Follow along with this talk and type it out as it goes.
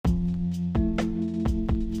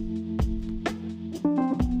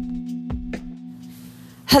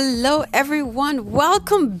Hello, everyone.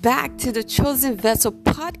 Welcome back to the Chosen Vessel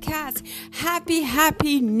podcast.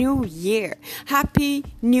 Happy New Year. Happy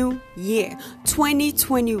New Year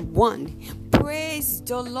 2021. Praise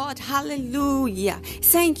the Lord. Hallelujah.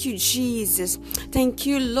 Thank you, Jesus. Thank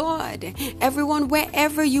you, Lord. Everyone,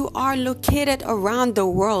 wherever you are located around the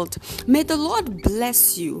world, may the Lord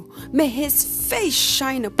bless you. May his face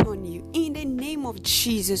shine upon you in the name of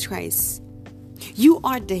Jesus Christ. You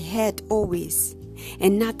are the head always,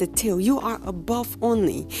 and not the tail. You are above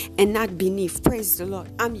only and not beneath. Praise the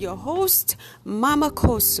Lord. I'm your host, Mama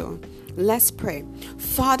Koso. Let's pray.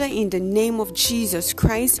 Father, in the name of Jesus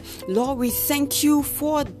Christ, Lord, we thank you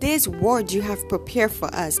for this word you have prepared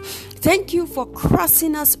for us. Thank you for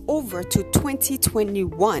crossing us over to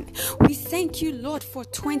 2021. We thank you, Lord, for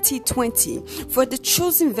 2020, for the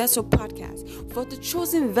Chosen Vessel podcast, for the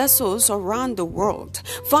chosen vessels around the world.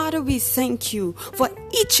 Father, we thank you for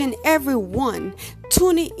each and every one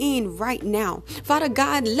tuning in right now. Father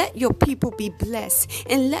God, let your people be blessed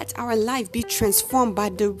and let our life be transformed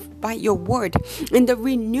by your word and the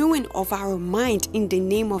renewing of our mind in the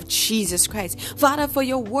name of Jesus Christ. Father, for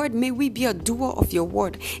your word, may we be a doer of your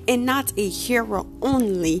word and not a hearer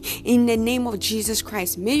only in the name of Jesus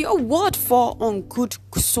Christ. May your word fall on good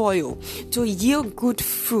soil to yield good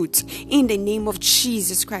fruit in the name of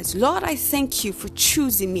Jesus Christ. Lord, I thank you for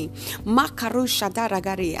choosing me.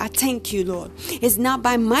 I thank you, Lord. It's not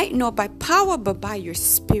by might nor by power, but by your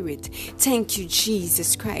spirit. Thank you,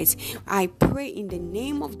 Jesus Christ. I pray in the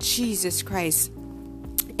name of Jesus Christ.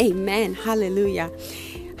 Amen. Hallelujah.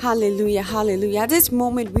 Hallelujah. Hallelujah. At this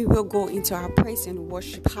moment, we will go into our praise and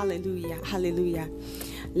worship. Hallelujah. Hallelujah.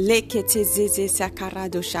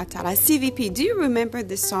 CVP, do you remember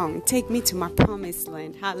the song, Take Me to My Promised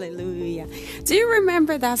Land? Hallelujah. Do you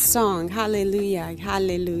remember that song? Hallelujah.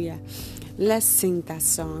 Hallelujah. Let's sing that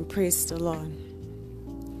song. Praise the Lord.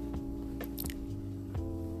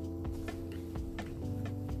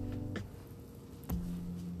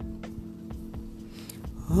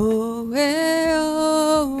 Oh, oh,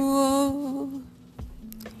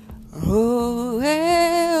 oh,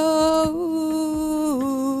 oh,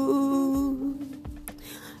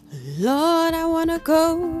 Lord, I want to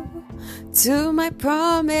go to my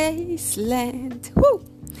promised land. Woo.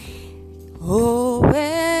 Oh,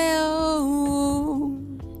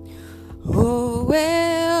 oh,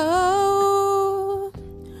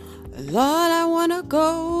 Lord, I want to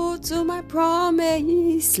go to my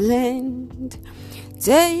promised land.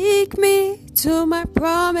 Take me to my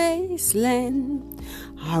promised land.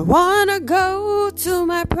 I want to go to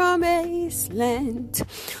my promised land.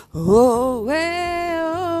 Oh,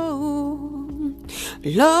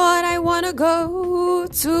 Lord, I want to go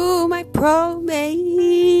to my promised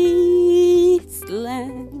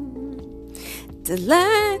land. The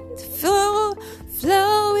land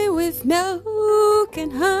flowing with milk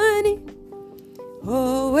and honey.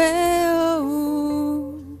 Oh,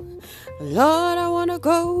 Lord, I want to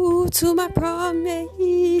go to my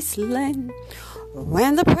promised land.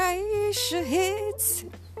 When the pressure hits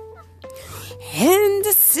and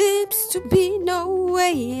there seems to be no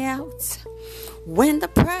way out. When the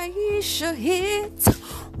pressure hits,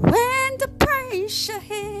 when the pressure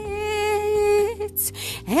hits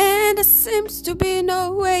and there seems to be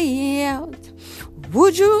no way out.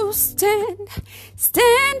 Would you stand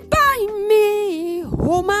by me,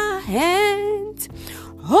 hold my hand,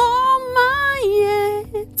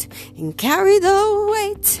 and carry the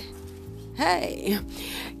weight. Hey,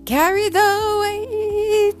 carry the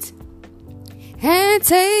weight and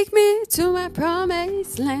take me to my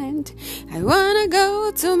promised land. I wanna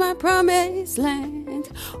go to my promised land.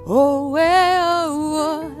 Oh,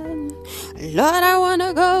 Lord, I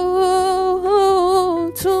wanna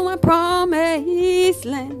go to my promised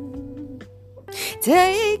land.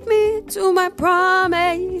 Take me to my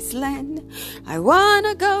promised land. I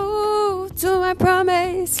wanna go to my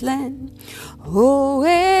promised land. Oh,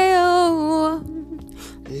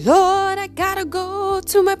 Lord, I gotta go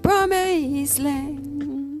to my promised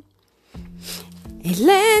land. A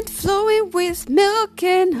land flowing with milk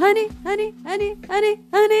and honey, honey, honey, honey,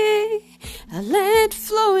 honey. A land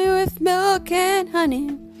flowing with milk and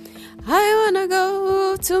honey. I wanna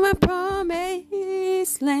go to my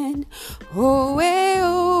promised land. Oh,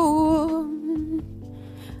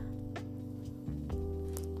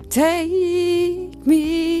 take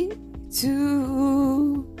me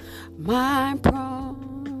to my promised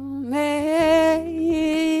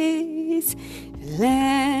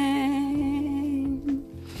land.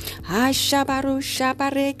 I Ashabaru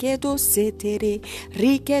shabareke do setere.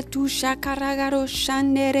 Riketu shakaragaro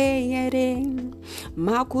shanere yere.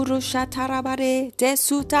 Makuru shatarabare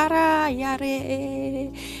desutara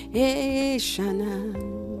yare. Shana.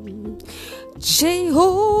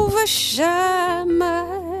 Jehovah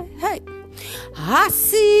Shammah. Hey. I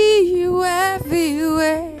see you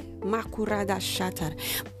everywhere. Makurada Shatar.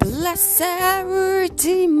 Blessed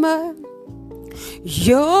Redeemer.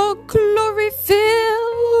 Your glory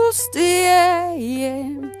fills the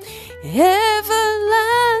air.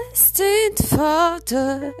 Everlasting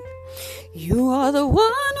Father. You are the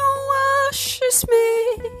one who washes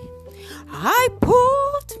me. I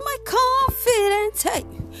put my confidence. Hey.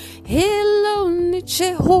 Hello,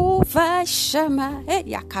 Jehovah Shammah. Hey,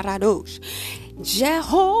 Yakaradosh.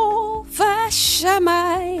 Jehovah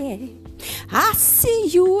Shammah. I see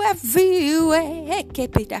you everywhere.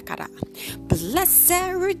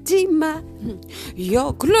 Blessed Redeemer,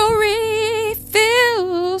 your glory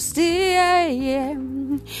fills the air.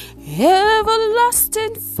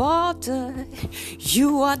 Everlasting Father,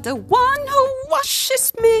 you are the one who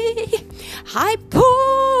washes me. I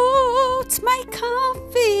put my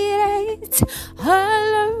confidence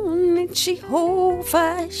alone in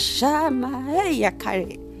Jehovah Shammah.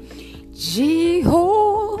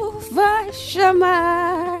 Jehovah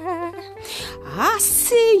Shammah, I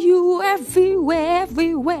see you everywhere,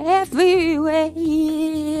 everywhere,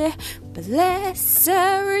 everywhere. Blessed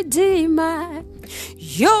Redeemer,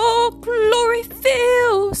 your glory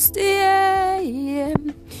fills the air.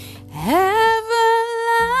 Everlasting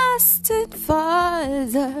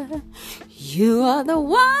Father, you are the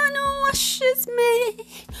one who washes me.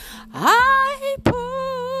 I put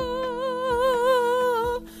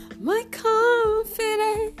my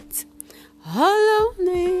confidence alone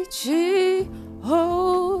in Jehovah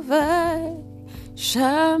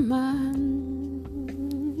Shammah.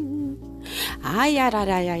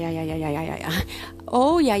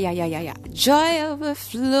 Oh, yeah. Joy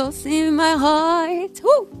overflows in my heart.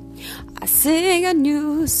 Woo. I sing a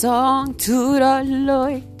new song to the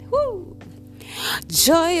Lord. Woo.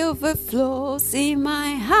 Joy overflows in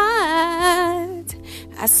my heart.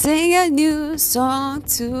 I sing a new song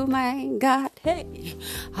to my God. Hey,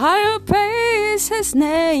 I will praise His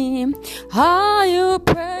name. I will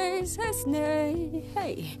praise His name.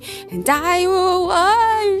 Hey, and I will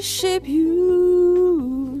worship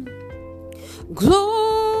you.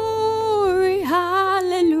 Glory,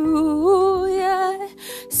 hallelujah.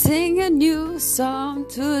 Sing a new song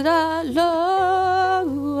to the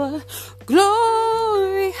Lord.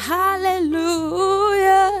 Glory,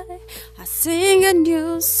 hallelujah. I sing a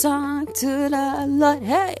new song to the Lord.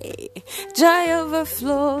 Hey, joy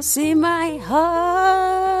overflows in my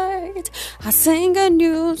heart. I sing a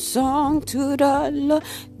new song to the Lord.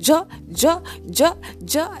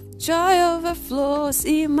 Joy overflows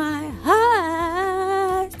in my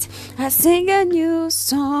heart. I sing a new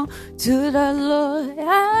song to the Lord.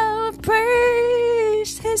 I will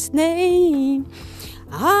praise His name.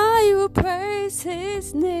 I will praise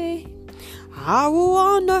His name. I will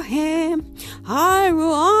honor Him. I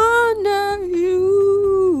will honor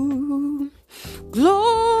you.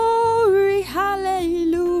 Glory,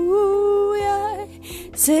 hallelujah.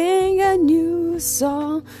 Sing a new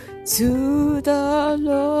song to the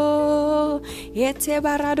Lord.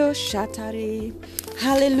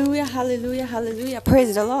 Hallelujah, hallelujah, hallelujah.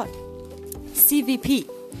 Praise the Lord. CVP.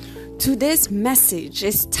 Today's message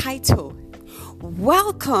is titled,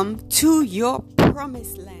 Welcome to Your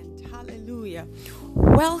Promised Land. Hallelujah.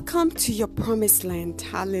 Welcome to your promised land.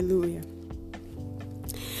 Hallelujah.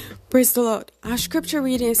 Praise the Lord. Our scripture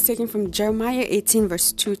reading is taken from Jeremiah 18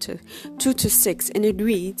 verse 2 to 6, and it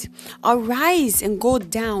reads, Arise and go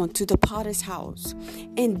down to the potter's house,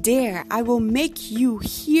 and there I will make you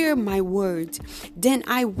hear my word. Then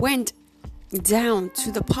I went down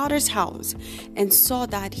to the potter's house and saw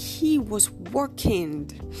that he was working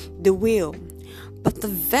the wheel, but the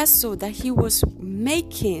vessel that he was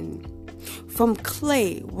making from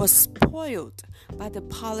clay was spoiled by the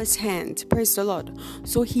potter's hand. Praise the Lord.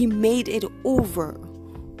 So he made it over,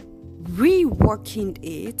 reworking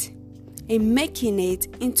it and making it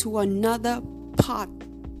into another pot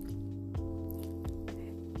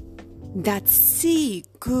that seemed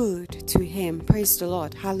good to him. Praise the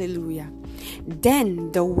Lord. Hallelujah.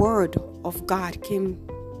 Then the word of God came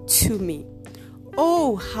to me.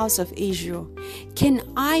 O house of Israel, can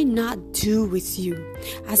I not do with you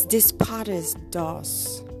as this potter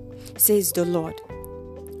does, says the Lord?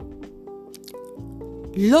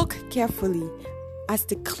 Look carefully, as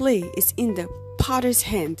the clay is in the potter's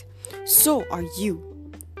hand, so are you.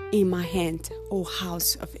 in my hand, O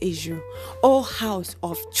house of Israel, O house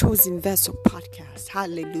of Chosen Vessel podcast.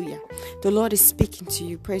 Hallelujah. The Lord is speaking to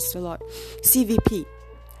you. Praise the Lord. CVP,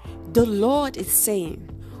 the Lord is saying,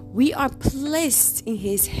 we are placed in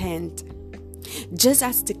his hand. Just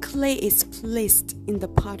as the clay is placed in the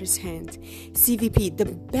potter's hand. CVP, the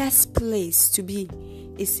best place to be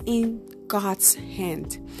is in God's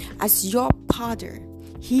hand. As your potter,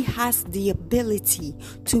 he has the ability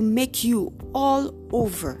to make you all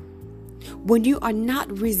over when you are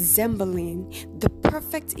not resembling the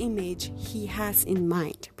perfect image he has in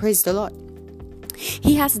mind. Praise the Lord.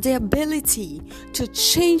 He has the ability to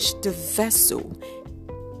change the vessel.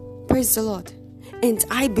 Praise the Lord. And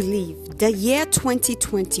I believe the year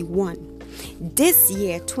 2021, this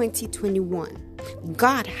year 2021,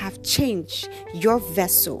 God have changed your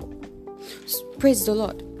vessel. Praise the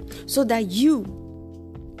Lord. So that you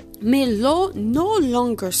may no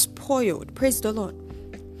longer spoiled. Praise the Lord.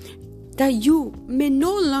 That you may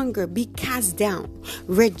no longer be cast down,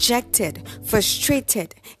 rejected,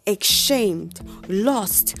 frustrated, ashamed,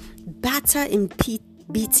 lost, battered and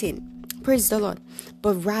beaten. Praise the Lord.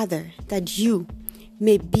 But rather that you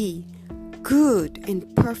may be good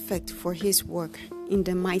and perfect for his work in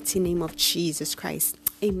the mighty name of Jesus Christ.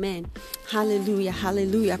 Amen. Hallelujah.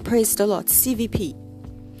 Hallelujah. Praise the Lord. CVP.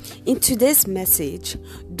 In today's message,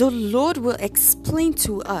 the Lord will explain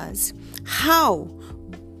to us how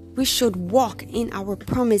we should walk in our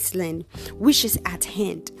promised land, which is at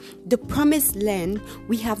hand. The promised land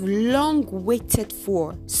we have long waited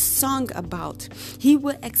for, sung about. He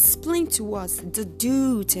will explain to us the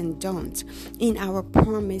do's and don'ts in our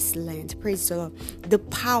promised land. Praise the Lord. The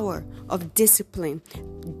power of discipline,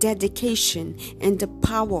 dedication, and the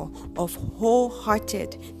power of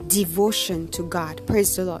wholehearted devotion to God.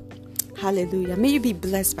 Praise the Lord. Hallelujah. May you be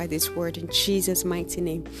blessed by this word in Jesus' mighty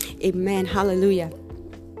name. Amen. Hallelujah.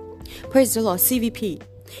 Praise the Lord. CVP.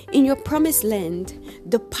 In your promised land,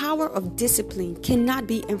 the power of discipline cannot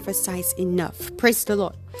be emphasized enough. Praise the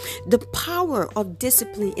Lord. The power of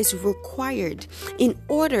discipline is required in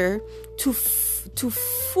order to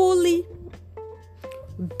fully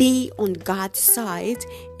be on God's side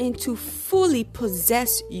and to fully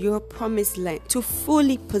possess your promised land, to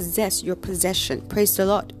fully possess your possession. Praise the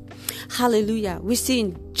Lord. Hallelujah. We see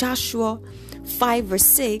in Joshua 5 verse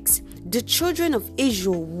 6, the children of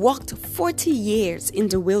Israel walked 40 years in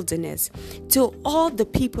the wilderness till all the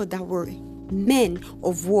people that were men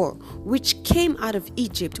of war, which came out of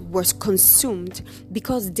Egypt, was consumed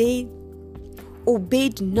because they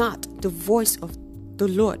obeyed not the voice of the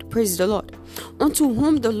Lord. Praise the Lord. Unto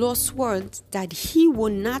whom the Lord swore that he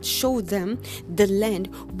will not show them the land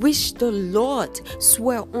which the Lord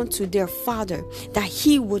swore unto their father that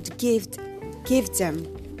he would give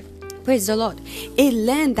them. Praise the Lord. A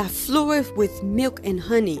land that floweth with milk and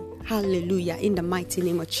honey. Hallelujah. In the mighty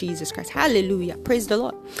name of Jesus Christ. Hallelujah. Praise the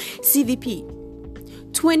Lord. CVP.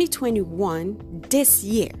 2021, this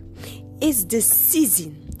year, is the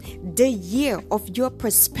season, the year of your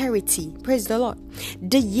prosperity. Praise the Lord.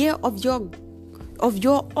 The year of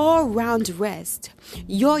your all-round rest.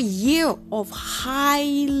 Your year of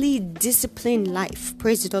highly disciplined life.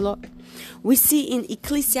 Praise the Lord. We see in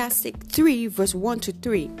Ecclesiastes 3 verse 1 to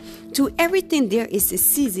 3. To everything there is a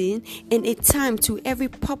season and a time to every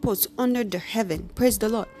purpose under the heaven. Praise the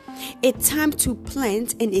Lord. A time to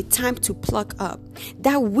plant and a time to pluck up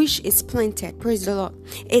that which is planted. Praise the Lord.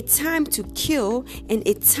 A time to kill and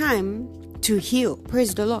a time to heal.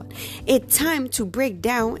 Praise the Lord. A time to break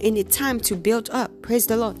down and a time to build up. Praise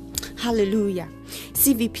the Lord. Hallelujah.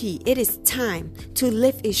 CVP, it is time to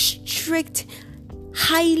live a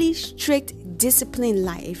highly strict disciplined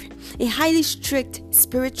life, a highly strict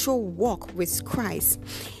spiritual walk with Christ,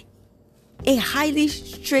 a highly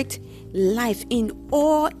strict life in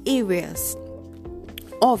all areas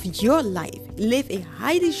of your life. Live a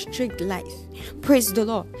highly strict life. Praise the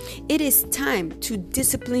Lord. It is time to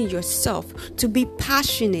discipline yourself, to be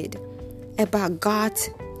passionate about God's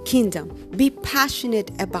kingdom. Be passionate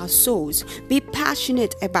about souls. Be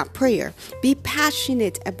passionate about prayer. Be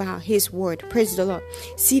passionate about his word. Praise the Lord.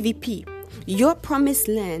 CVP, your promised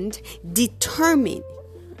land determine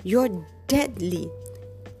your deadly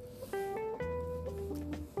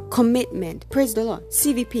commitment. Praise the Lord.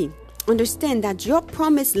 CVP, understand that your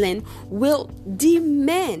promised land will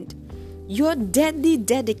demand your deadly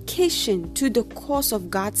dedication to the cause of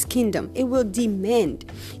God's kingdom. It will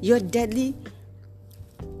demand your deadly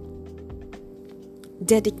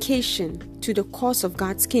dedication to the cause of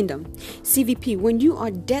God's kingdom. CVP, when you are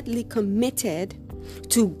deadly committed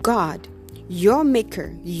to God, your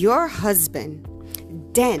maker, your husband,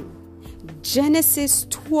 then Genesis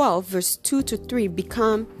 12 verse 2 to 3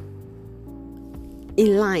 become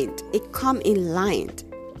aligned. It come in line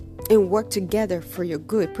and work together for your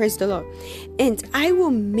good. Praise the Lord. And I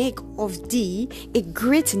will make of thee a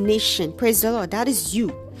great nation. Praise the Lord. That is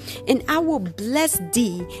you. And I will bless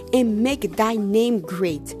thee and make thy name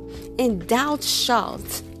great, and thou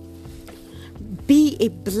shalt be a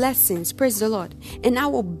blessing. Praise the Lord. And I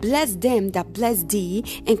will bless them that bless thee,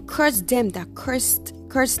 and curse them that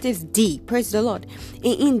curseth thee. Praise the Lord. And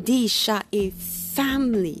in thee shall a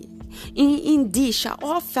family, in thee shall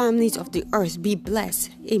all families of the earth be blessed.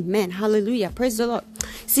 Amen. Hallelujah. Praise the Lord.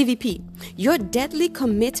 CVP, your deadly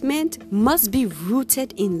commitment must be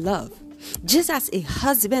rooted in love. Just as a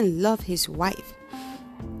husband loves his wife,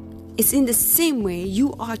 it's in the same way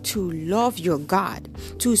you are to love your God,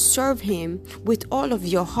 to serve him with all of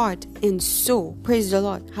your heart and soul. Praise the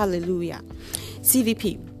Lord. Hallelujah.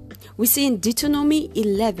 CVP, we see in Deuteronomy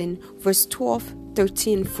 11 verse 12,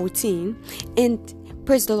 13, 14, and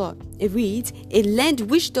praise the Lord, it reads, a land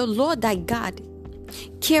which the Lord thy God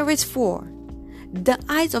careth for. The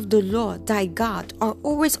eyes of the Lord thy God are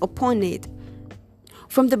always upon it,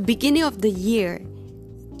 from the beginning of the year,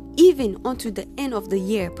 even unto the end of the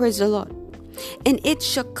year. Praise the Lord. And it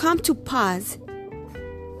shall come to pass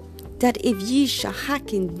that if ye shall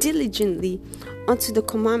hearken diligently unto the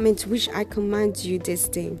commandments which I command you this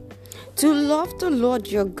day, to love the Lord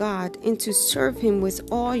your God, and to serve him with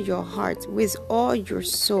all your heart, with all your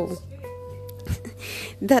soul,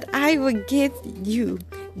 that I will give you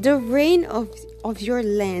the rain of your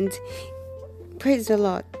land. Praise the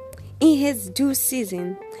Lord. In his due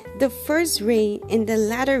season, the first rain and the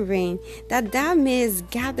latter rain, that thou mayest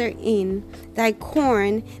gather in thy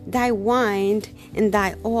corn, thy wine, and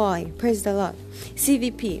thy oil. Praise the Lord.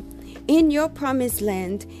 CVP, in your promised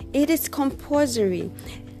land, it is compulsory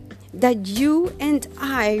that you and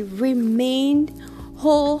I remain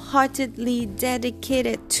wholeheartedly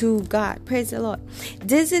dedicated to God. Praise the Lord.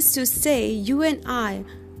 This is to say, you and I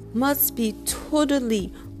must be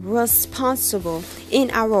totally responsible in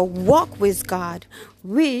our walk with God,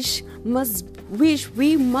 which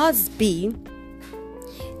we must be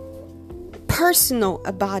personal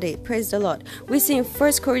about it. Praise the Lord. We see in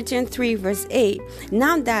 1 Corinthians 3 verse 8,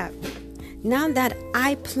 now that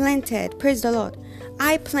I planted, praise the Lord,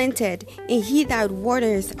 I planted, and he that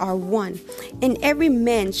waters are one, and every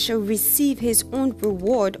man shall receive his own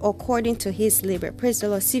reward according to his labor. Praise the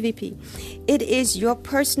Lord. CVP, it is your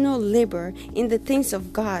personal labor in the things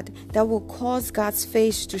of God that will cause God's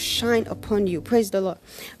face to shine upon you. Praise the Lord.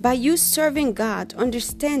 By you serving God,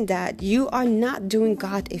 understand that you are not doing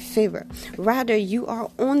God a favor. Rather, you are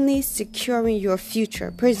only securing your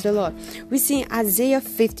future. Praise the Lord. We see in Isaiah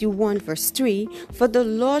 51 verse 3, for the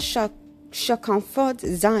Lord shall comfort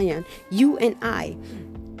Zion, you and I.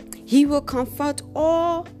 He will comfort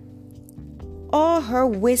all her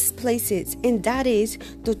waste places, and that is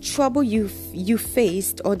the trouble you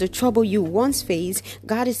faced, or the trouble you once faced.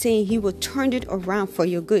 God is saying he will turn it around for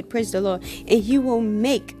your good. Praise the Lord. And he will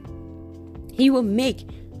make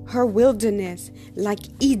her wilderness like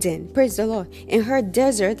Eden. Praise the Lord. And her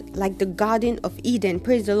desert like the Garden of Eden.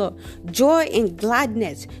 Praise the Lord. Joy and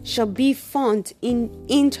gladness shall be found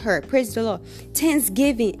in her. Praise the Lord.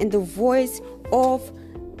 Thanksgiving and the voice of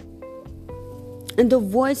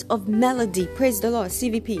melody. Praise the Lord.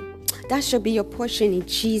 CVP, that shall be your portion in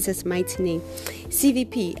Jesus' mighty name.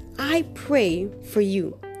 CVP, I pray for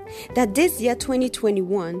you that this year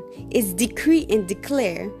 2021 is decree and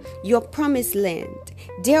declare your promised land.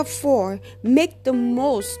 Therefore, make the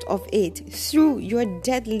most of it through your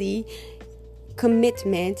deadly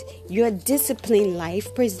commitment, your disciplined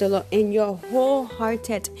life, praise the Lord, and your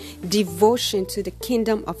wholehearted devotion to the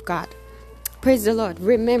kingdom of God. Praise the Lord.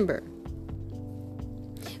 Remember,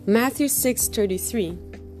 Matthew 6:33.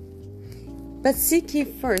 But seek ye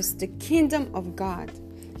first the kingdom of God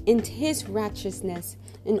and his righteousness,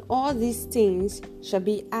 and all these things shall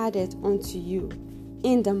be added unto you.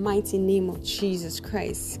 In the mighty name of Jesus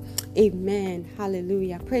Christ. Amen.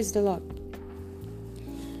 Hallelujah. Praise the Lord.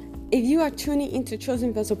 If you are tuning into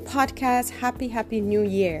Chosen Vessel Podcast, happy New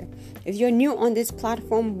Year. If you're new on this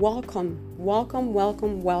platform, welcome.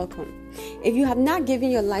 If you have not given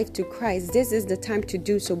your life to Christ, this is the time to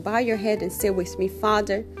do so. Bow your head and say with me,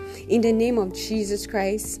 Father, in the name of Jesus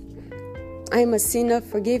Christ, I am a sinner.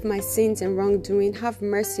 Forgive my sins and wrongdoing. Have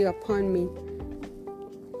mercy upon me.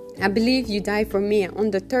 I believe you died for me, and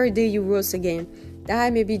on the third day you rose again, that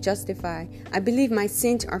I may be justified. I believe my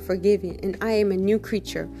sins are forgiven, and I am a new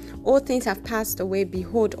creature. All things have passed away.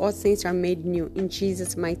 Behold, all things are made new. In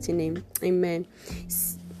Jesus' mighty name. Amen.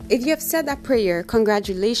 If you have said that prayer,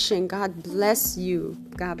 congratulations. God bless you.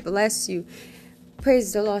 God bless you.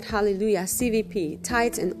 Praise the Lord. Hallelujah. CVP,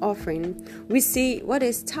 tithe and offering. We see what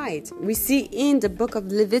is tithe. We see in the book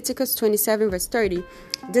of Leviticus 27 verse 30,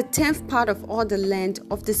 the 10th part of all the land,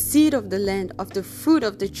 of the seed of the land, of the fruit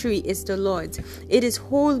of the tree is the Lord's. It is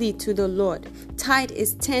holy to the Lord. Tithe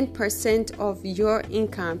is 10% of your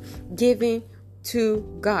income given to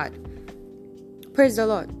God. Praise the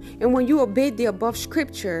Lord. And when you obey the above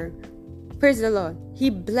scripture, praise the Lord,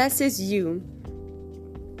 He blesses you.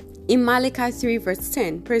 In Malachi 3 verse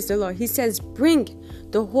 10, praise the Lord, He says, bring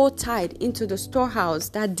the whole tithe into the storehouse,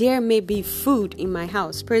 that there may be food in my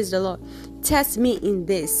house. Praise the Lord. Test me in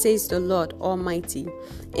this, says the Lord Almighty,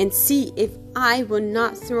 and see if I will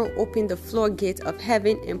not throw open the floodgate of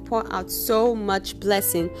heaven and pour out so much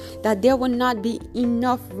blessing that there will not be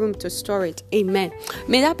enough room to store it. Amen.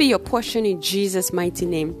 May that be your portion in Jesus' mighty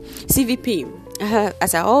name. CVP,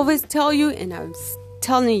 as I always tell you, and I'm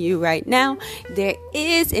telling you right now, there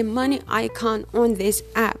is a money icon on this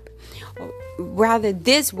app, rather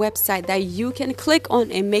this website, that you can click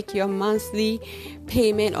on and make your monthly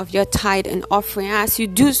payment of your tithe and offering. As you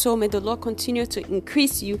do so, may the Lord continue to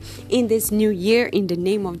increase you in this new year in the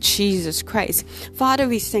name of Jesus Christ. Father,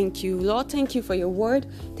 we thank you. Lord, thank you for your word.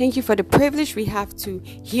 Thank you for the privilege we have to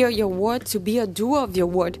hear your word, to be a doer of your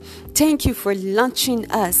word. Thank you for launching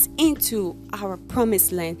us into our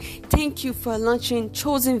promised land. Thank you for launching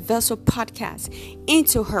Chosen Vessel Podcast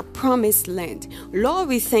into her promised land. Lord,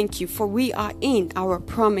 we thank you for we are in our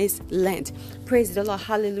promised land. Praise the Lord.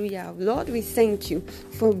 Hallelujah. Lord, we thank you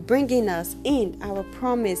for bringing us in our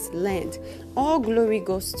promised land. All glory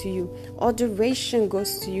goes to you. All adoration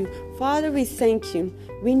goes to you. Father, we thank you.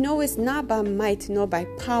 We know it's not by might nor by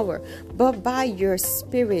power, but by your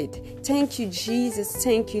spirit. Thank you, Jesus.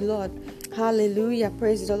 Thank you, Lord. Hallelujah.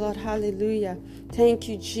 Praise the Lord. Hallelujah. Thank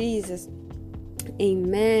you, Jesus.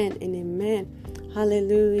 Amen and amen.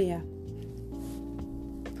 Hallelujah.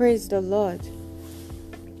 Praise the Lord.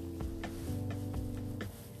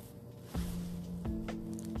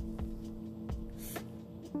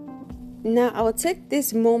 Now, I will take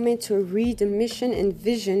this moment to read the mission and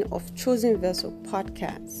vision of Chosen Vessel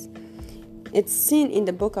Podcast. It's seen in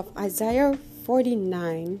the book of Isaiah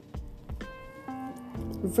 49,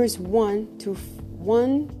 verse 1 to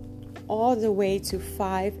 1 all the way to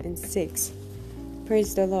 5 and 6.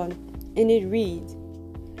 Praise the Lord. And it reads,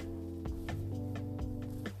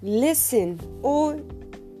 listen, O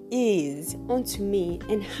ears, unto me,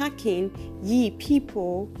 and hearken, ye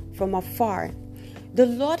people from afar. The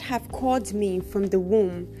Lord hath called me from the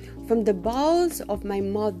womb, from the bowels of my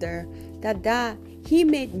mother, that he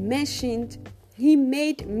made mention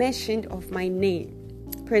of my name.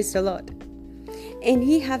 Praise the Lord. And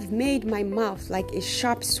he hath made my mouth like a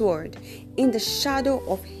sharp sword. In the shadow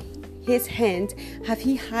of his hand hath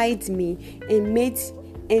he hid me, and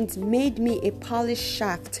made me a polished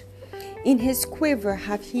shaft. In his quiver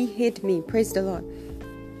hath he hid me. Praise the Lord.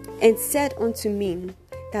 And said unto me,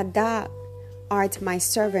 that thou art my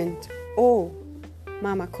servant, O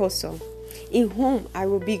Mama Koso, in whom I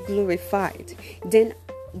will be glorified. Then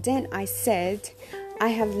I said, I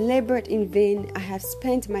have labored in vain, I have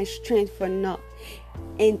spent my strength for naught,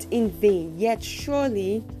 and in vain. Yet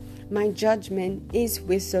surely my judgment is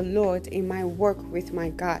with the Lord, and my work with my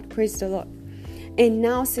God. Praise the Lord. And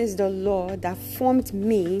now says the Lord that formed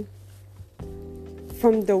me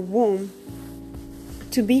from the womb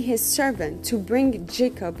to be his servant, to bring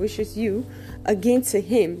Jacob, which is you, again to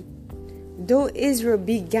him. Though Israel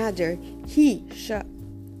be gathered, yet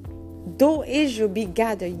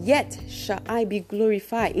shall I be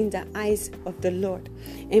glorified in the eyes of the Lord,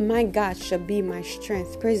 and my God shall be my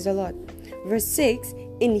strength. Praise the Lord. Verse 6,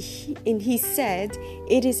 and he said,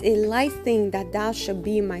 it is a light thing that thou shalt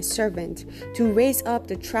be my servant, to raise up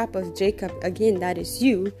the tribe of Jacob again, that is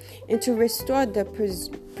you, and to restore the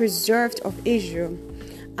preserved of Israel.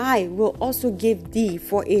 I will also give thee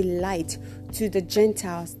for a light to the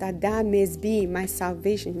Gentiles, that thou mayest be my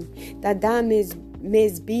salvation,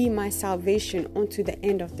 mayest be my salvation unto the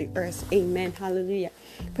end of the earth. Amen. Hallelujah.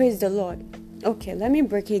 Praise the Lord. Okay, let me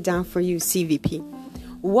break it down for you, CVP.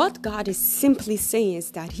 What God is simply saying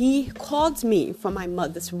is that he called me from my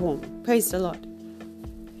mother's womb. Praise the Lord.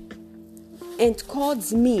 And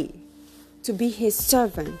calls me to be his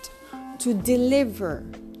servant, to deliver,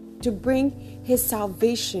 to bring his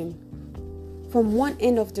salvation from one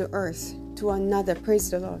end of the earth to another.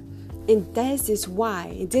 Praise the Lord. And this is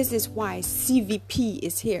why CVP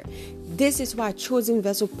is here. This is why Chosen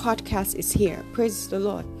Vessel Podcast is here. Praise the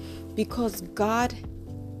Lord. Because God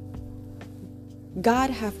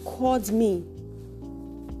have called me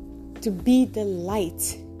to be the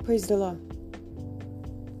light. Praise the Lord.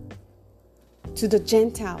 To the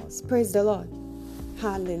Gentiles. Praise the Lord.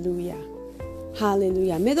 Hallelujah.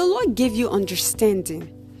 Hallelujah. May the Lord give you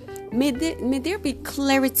understanding. May there be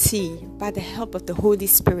clarity by the help of the Holy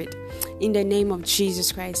Spirit in the name of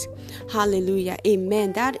Jesus Christ. Hallelujah.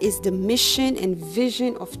 Amen. That is the mission and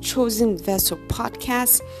vision of Chosen Vessel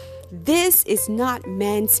Podcast. This is not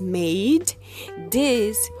man's made.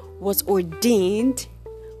 This was ordained,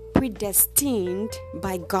 predestined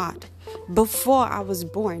by God before I was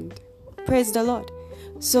born. Praise the Lord.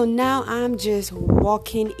 So now I'm just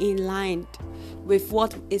walking in line with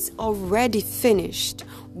what is already finished,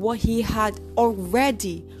 what He had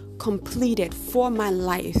already completed for my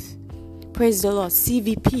life. Praise the Lord.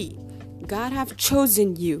 CVP, God have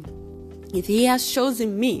chosen you. If He has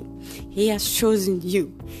chosen me, He has chosen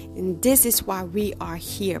you. And this is why we are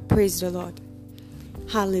here. Praise the Lord.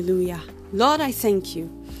 Hallelujah. Lord, I thank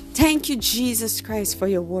you. Thank you, Jesus Christ, for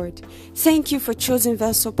your word. Thank you for Chosen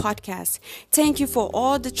Vessel Podcast. Thank you for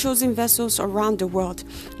all the chosen vessels around the world.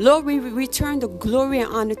 Lord, we return the glory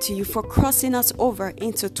and honor to you for crossing us over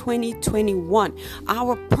into 2021,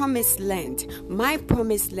 our promised land, my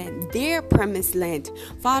promised land, their promised land.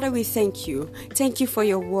 Father, we thank you. Thank you for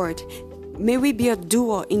your word. May we be a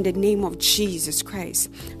doer in the name of Jesus Christ.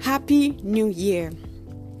 Happy New Year.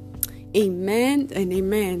 Amen and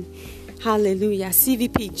amen. Hallelujah.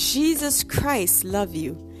 CVP, Jesus Christ love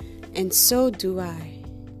you, and so do I.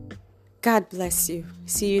 God bless you.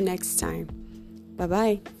 See you next time.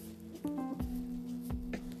 Bye-bye.